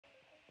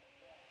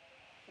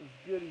What's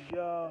good,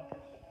 y'all?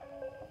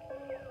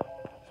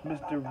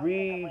 It's Mr.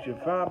 Reeves, your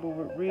vibing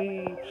with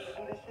Reeves.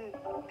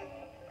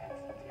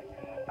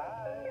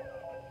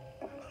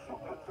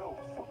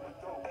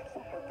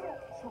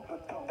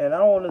 And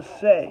I want to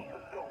say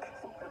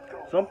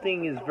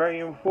something is very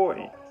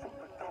important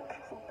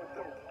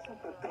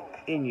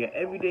in your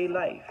everyday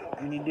life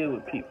when you deal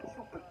with people.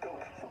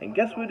 And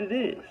guess what it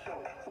is?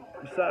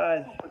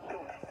 Besides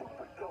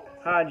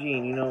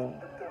hygiene,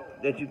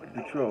 that you can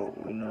control,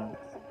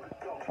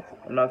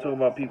 I'm not talking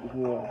about people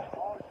who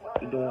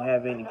don't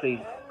have any place,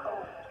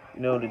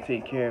 to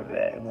take care of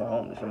that, who are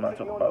homeless. I'm not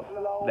talking about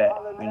that.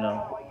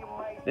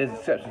 There's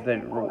exceptions to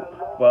every rule.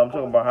 But I'm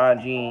talking about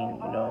hygiene,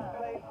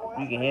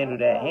 you can handle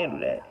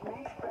that.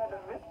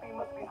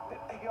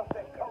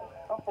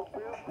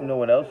 You know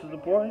what else is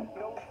important?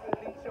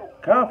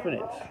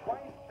 Confidence.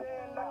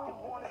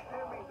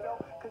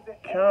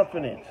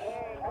 Confidence.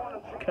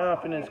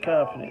 Confidence,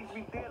 confidence.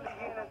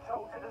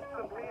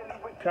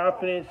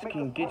 Confidence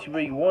can get you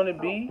where you want to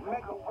be,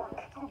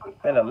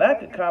 and a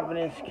lack of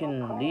confidence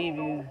can leave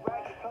you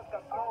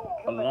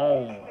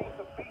alone,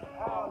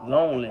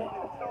 lonely,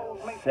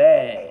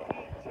 sad,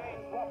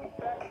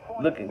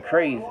 looking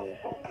crazy.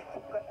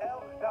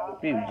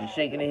 People just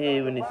shaking their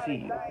head when they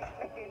see you.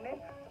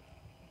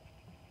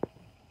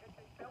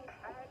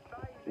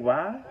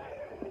 Why?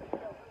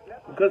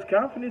 Because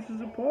confidence is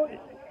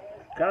important.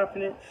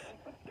 Confidence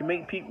can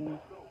make people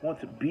want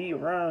to be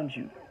around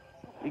you.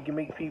 It can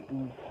make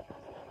people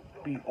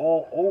be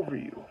all over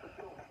you.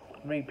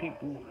 Make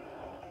people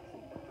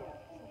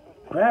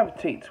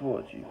gravitate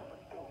towards you.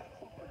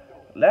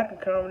 Lack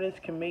of confidence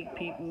can make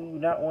people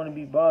not want to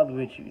be bothered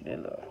with you.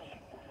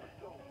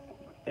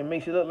 It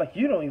makes it look like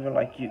you don't even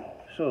like you.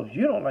 So if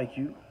you don't like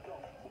you,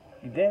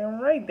 you're damn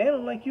right they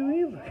don't like you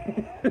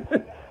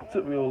either.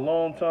 Took me a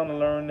long time to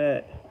learn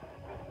that.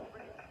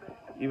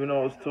 Even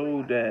though I was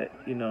told that,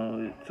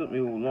 it took me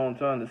a long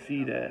time to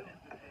see that.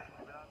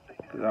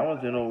 Because I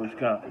wasn't always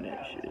confident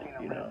shit,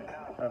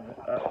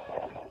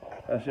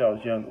 I said I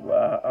was younger,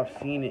 but I've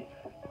seen it.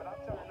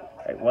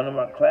 Like one of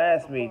my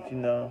classmates, he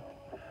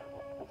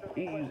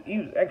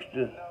was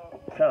extra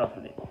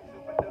confident.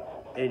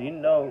 And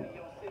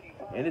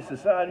in this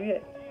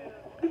society,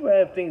 people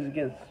have things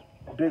against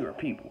bigger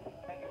people.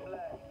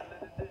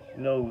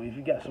 If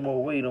you got some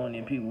more weight on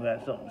you, people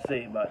have something to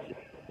say about you.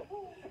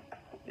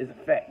 It's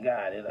a fat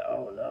guy. They're like,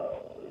 oh no,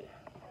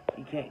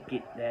 he can't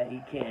get that.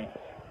 He can't.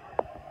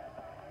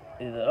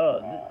 They're like,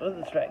 oh, what's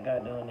this fat guy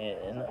doing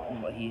there?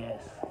 But he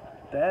has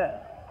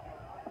style.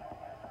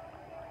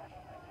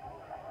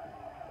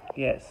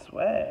 He has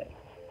swag.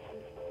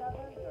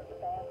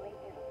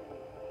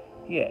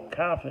 He had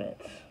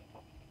confidence.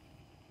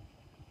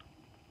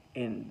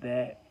 And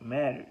that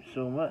mattered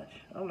so much.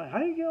 I'm like,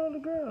 how you get all the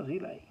girls? He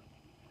like,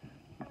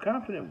 I'm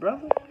confident,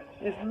 brother.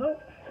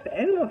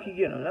 Anyone can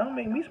get them. That don't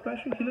make me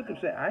special. He looked up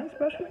and said, I ain't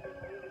special.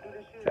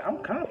 He said,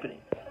 I'm confident.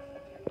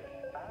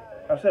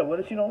 I said, what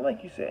if she don't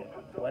like you? Said,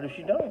 what if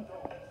she don't?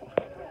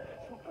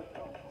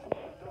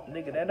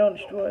 Nigga, that don't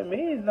destroy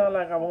me. It's not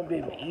like I won't be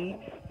able to eat.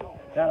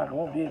 Not like I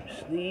won't be able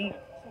to sleep.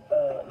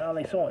 Not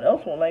like someone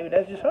else won't like me.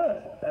 That's just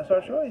her. That's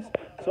her choice.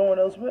 Someone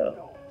else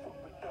will.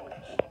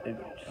 If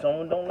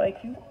someone don't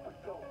like you,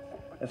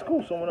 that's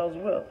cool. Someone else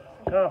will.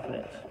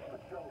 Confidence.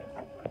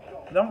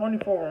 Not only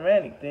for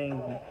romantic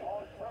things.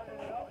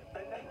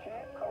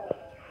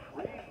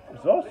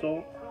 It's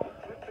also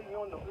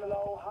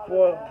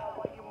for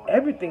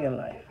everything in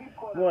life.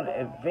 You want to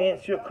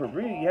advance your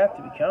career, you have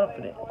to be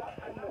confident.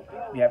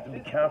 You have to be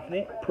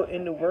confident, put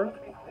in the work,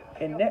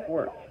 and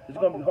network. It's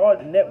going to be hard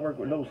to network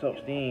with low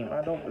self-esteem.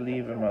 I don't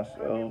believe in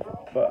myself.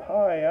 But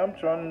hi, I'm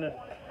trying to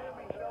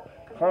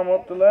climb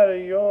up the ladder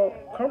of your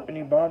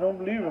company, but I don't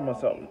believe in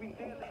myself.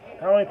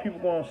 How many people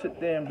going to sit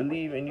there and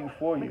believe in you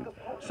for you?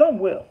 Some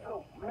will.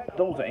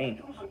 Those are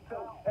angels.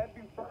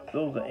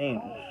 Those are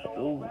angels.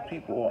 Those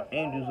people are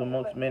angels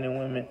amongst men and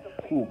women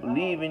who will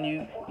believe in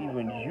you,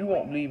 even if you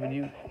won't believe in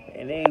you,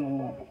 and they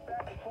will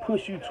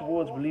push you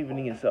towards believing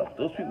in yourself.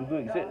 Those people do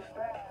exist.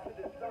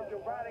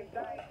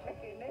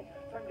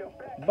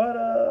 But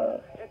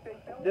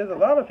there's a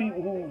lot of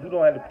people who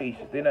don't have the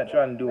patience. They're not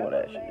trying to do all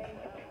that shit.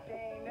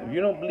 If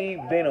you don't believe,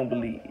 they don't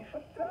believe.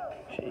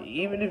 Shit,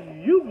 even if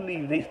you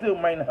believe, they still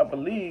might not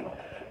believe.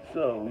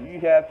 So you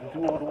have to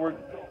do all the work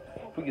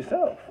for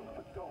yourself.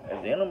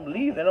 If they don't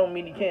believe, that don't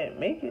mean you can't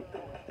make it.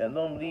 That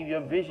don't believe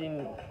your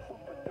vision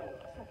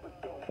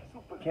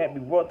can't be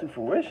brought to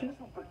fruition.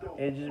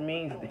 It just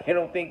means they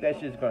don't think that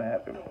shit's gonna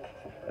happen.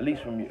 At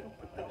least from you.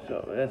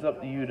 So that's up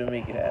to you to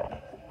make it happen.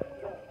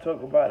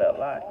 Talk about it a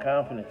lot.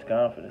 Confidence,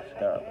 confidence,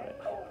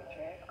 confidence.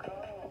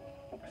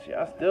 See,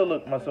 I still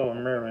look myself in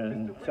the mirror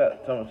and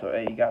tell myself,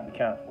 hey, you gotta be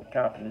confident.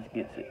 Confidence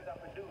gets it.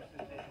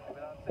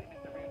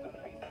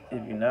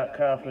 If you're not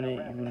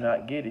confident, you will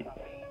not get it.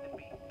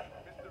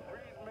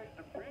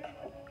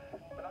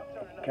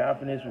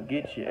 Confidence will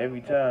get you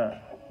every time.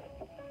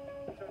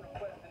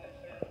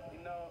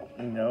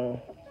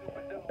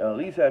 At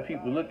least have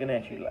people looking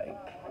at you like,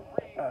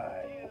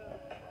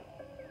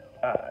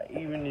 alright.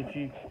 Even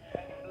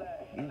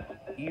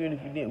Even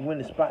if you didn't win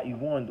the spot you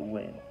wanted to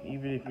win,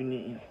 even if you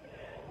didn't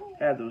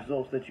have the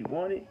results that you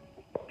wanted,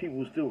 people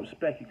will still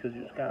respect you because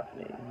you was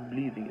confident. You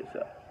believed in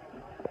yourself.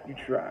 You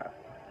tried.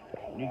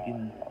 You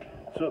can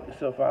sort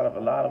yourself out of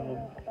a lot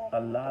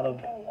of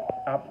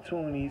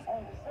opportunities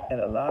and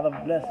a lot of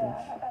blessings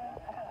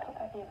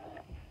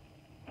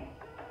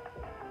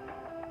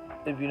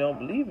if you don't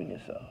believe in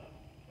yourself.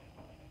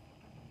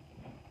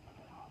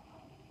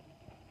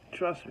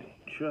 Trust me.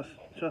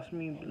 Trust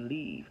me.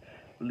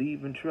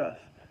 Believe and trust.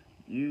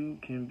 You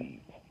can be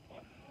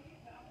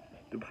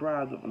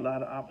deprived of a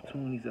lot of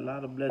opportunities, a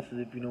lot of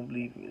blessings if you don't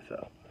believe in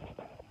yourself.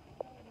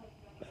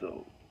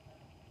 So,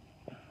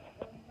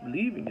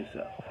 believe in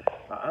yourself.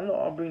 I know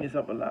I'll bring this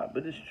up a lot,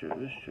 but it's true.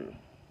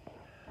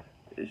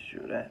 It's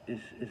true. That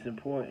it's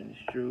important.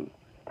 It's true.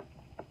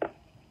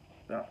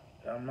 Now,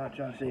 I'm not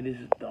trying to say this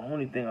is the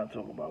only thing I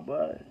talk about,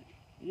 but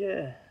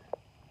yeah,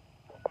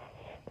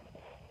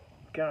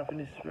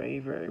 confidence is very,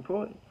 very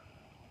important.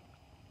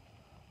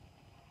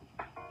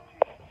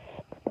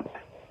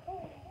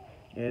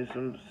 There's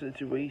some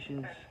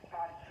situations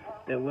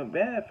that went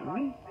bad for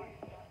me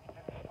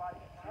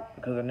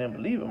because I didn't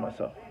believe in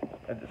myself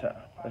at the time.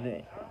 I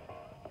didn't.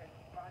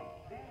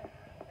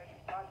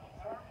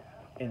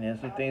 And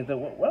there's some things that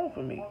went well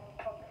for me.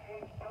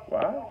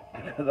 Why?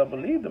 Because I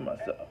believed in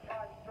myself.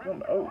 I'm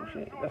like, oh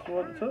shit, that's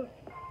what it took.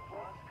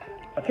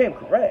 I came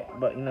correct,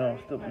 but I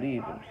still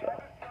believed in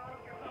myself.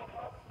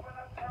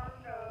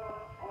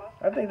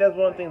 I think that's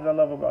one of the things I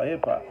love about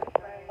hip hop.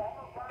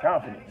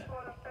 Confidence.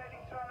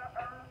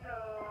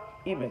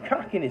 Even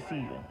cockiness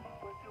even.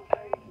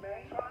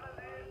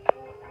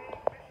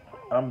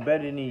 I'm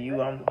better than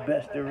you, I'm the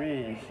best there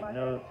is,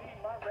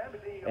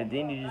 And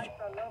then you just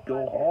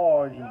go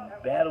hard and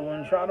battle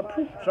and try to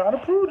prove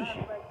the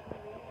shit.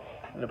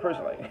 And the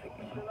person like,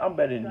 I'm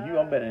better than you,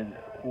 I'm better than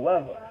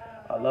whoever.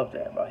 I love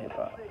that about hip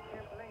hop.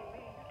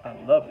 I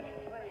love it.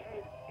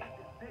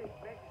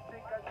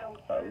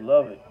 I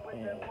love it.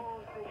 And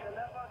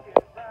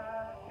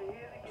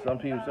some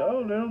people say,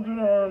 oh, they don't do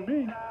the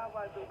R&B.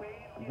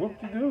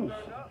 Whoop-de-doos.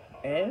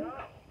 And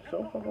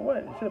so fucking what?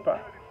 It's hip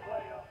hop.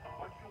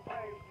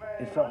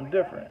 It's something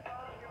different.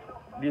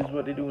 This is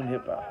what they do in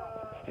hip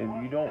hop. If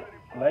you don't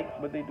like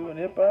what they do in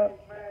hip hop,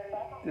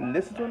 then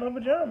listen to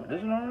another genre.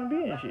 Listen to R&B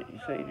and shit. You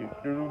say they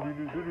don't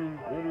do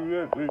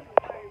that.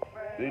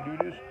 They do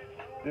this.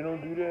 They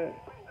don't do that.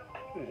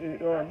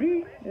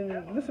 R&B,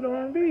 then listen to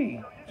R&B.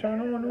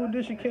 Turn on New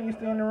Edition, Can You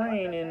Stand the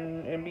Rain,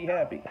 and be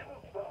happy.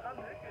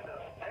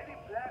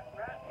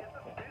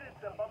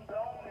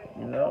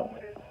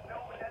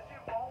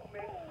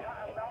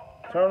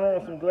 Turn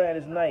on some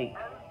Gladys Knight.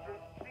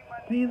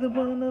 Neither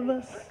one of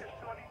us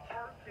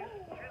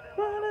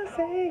wanna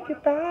say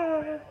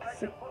goodbye.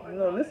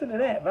 Listen to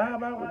that.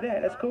 Vibe out with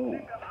that. That's cool.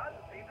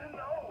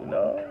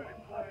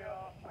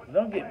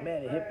 Don't get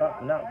mad at hip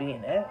hop not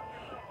being that.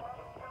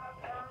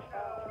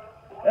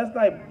 That's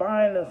like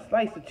buying a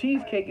slice of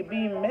cheesecake and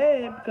being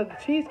mad because the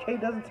cheesecake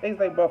doesn't taste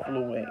like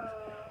buffalo wings.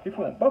 If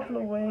you want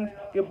buffalo wings,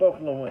 get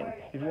buffalo wings.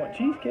 If you want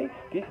cheesecake,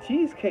 get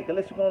cheesecake.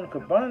 Unless you're going to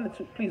combine the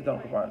two. Please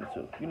don't combine the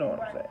two. You know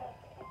what I'm saying.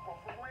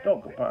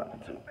 Don't combine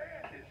the two.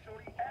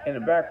 In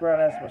the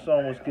background, that's my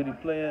song was Goody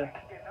Player,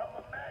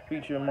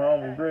 featuring my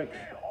homie Bricks.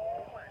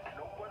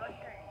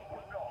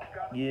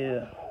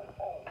 Yeah.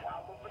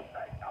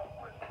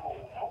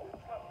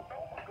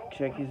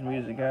 Check his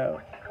music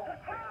out.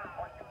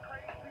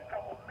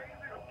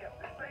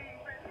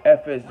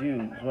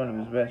 FSU is one of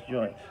his best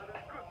joints.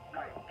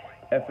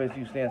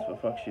 FSU stands for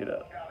fuck shit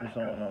up. That's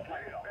all I know.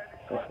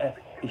 Or F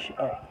ish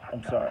up.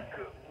 I'm sorry.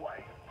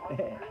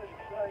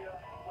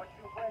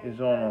 It's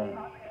on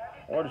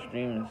all the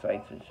streaming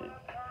sites and shit.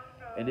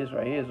 And this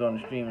right here is on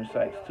the streaming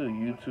sites too.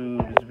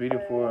 YouTube. There's a video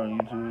for it on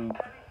YouTube.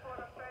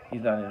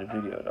 He's not in the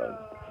video though.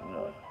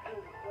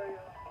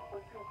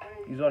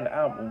 He's on the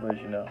album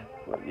version though.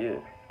 But yeah.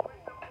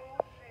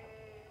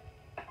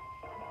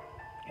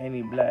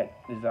 Henny Black.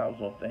 This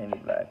album's off the Henny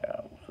Black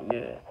album. So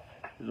yeah.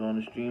 It's on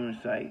the streaming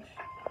sites.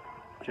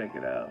 Check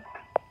it out.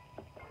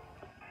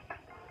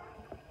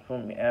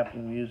 From your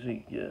Apple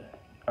Music, your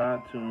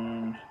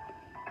iTunes,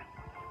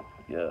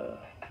 your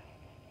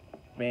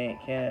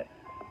Bandcamp,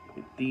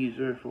 your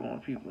Deezer for more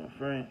people in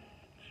French.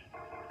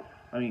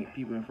 I mean,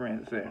 people in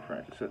France that say in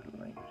French, it's such a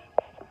language.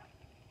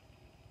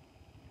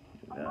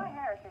 On My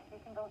Heritage, you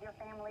can build your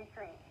family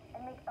tree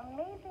and make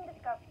amazing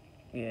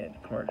discoveries. Yeah,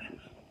 the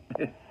commercials.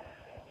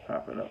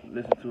 Pop it up,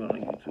 listen to it on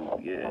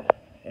YouTube, yeah.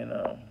 And,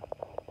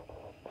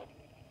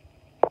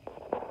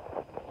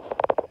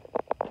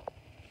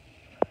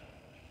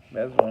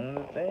 that's one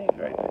of the things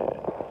right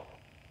there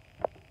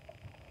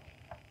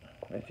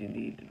that you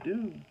need to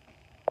do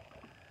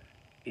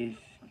is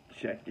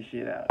check the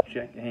shit out.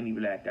 Check the Henny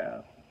Black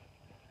out.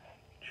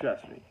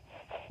 Trust me.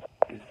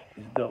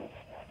 It's dope.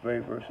 Very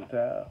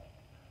versatile.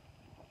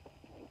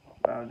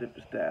 A lot of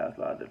different styles,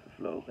 a lot of different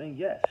flows. And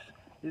yes,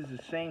 this is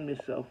a shameless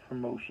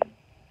self-promotion.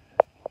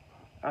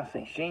 I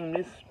say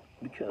shameless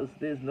because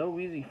there's no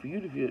reason for you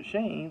to feel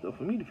ashamed or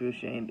for me to feel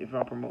ashamed if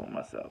I'm promoting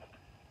myself.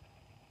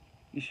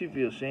 You should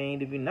feel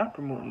ashamed if you're not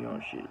promoting your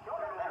own shit.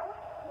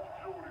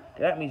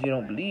 that means you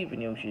don't believe in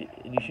your shit,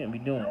 and you shouldn't be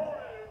doing it.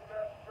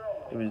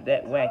 If it's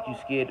that whack, you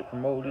scared to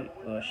promote it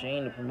or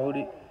ashamed to promote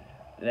it,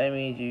 then that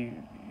means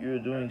you're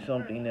doing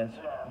something that's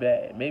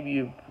bad. Maybe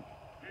you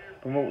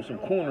promote some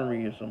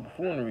coonery or some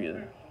buffoonery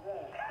or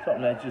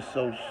something that's just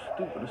so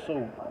stupid or so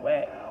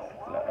whack.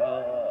 Like,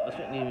 I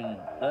shouldn't even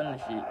done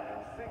this shit.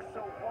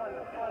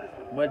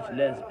 Much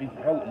less be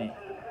promoting it.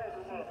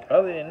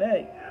 Other than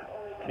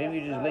that, maybe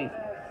you're just lazy.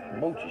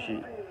 Promote your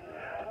shit.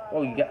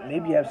 Oh,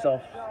 maybe you have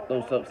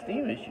those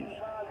self-esteem issues.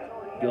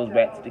 Goes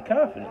back to the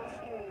confidence.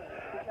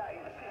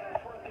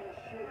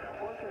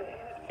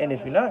 And if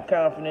you're not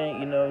confident,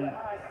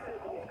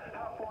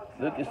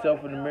 look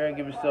yourself in the mirror,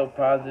 give yourself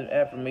positive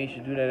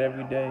affirmation. Do that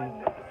every day.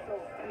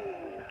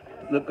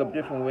 Look up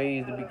different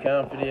ways to be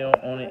confident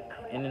on the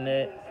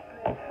internet.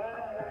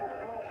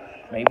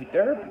 Maybe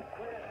therapy.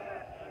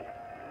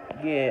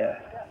 Yeah,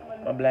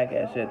 my black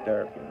ass said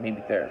therapy.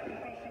 Maybe therapy.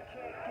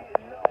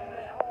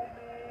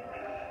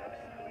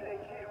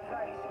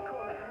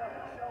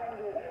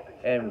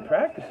 And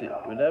practice it.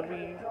 Whatever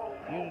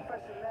you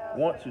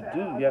want to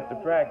do, you have to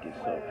practice.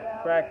 So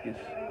practice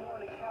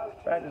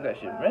that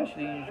shit.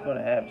 Eventually, you're just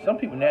gonna have. Some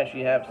people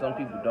naturally have, some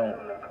people don't.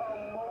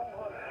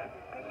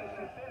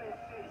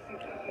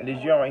 And this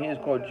joint right here is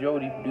called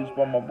Jody, produced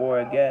by my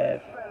boy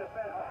Gav.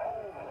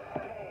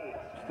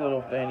 Still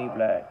off the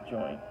Anti-Black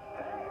joint.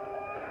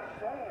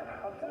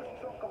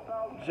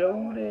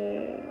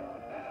 Jody.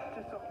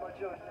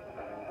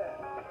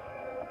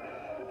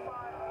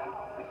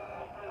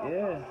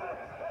 Yeah.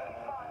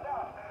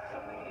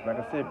 Like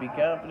I said, be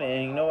confident,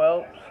 and you know what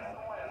else?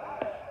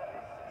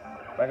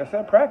 Like I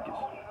said, practice.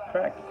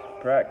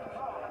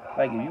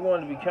 Like if you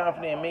want to be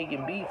confident in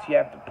making beats, you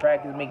have to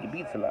practice making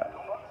beats a lot.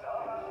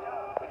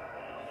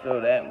 So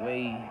that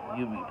way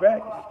you'll be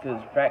practiced,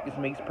 because practice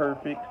makes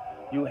perfect.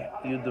 You'll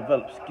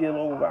develop skill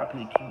over while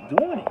you keep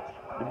doing it.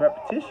 The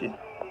repetition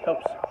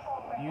helps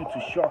you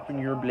to sharpen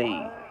your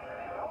blade.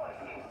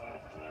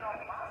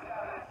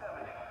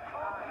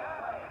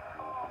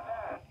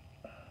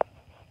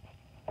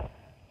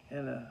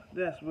 And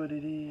that's what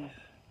it is.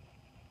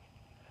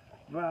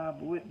 Vibe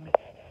with me.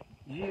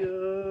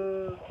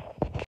 Yeah.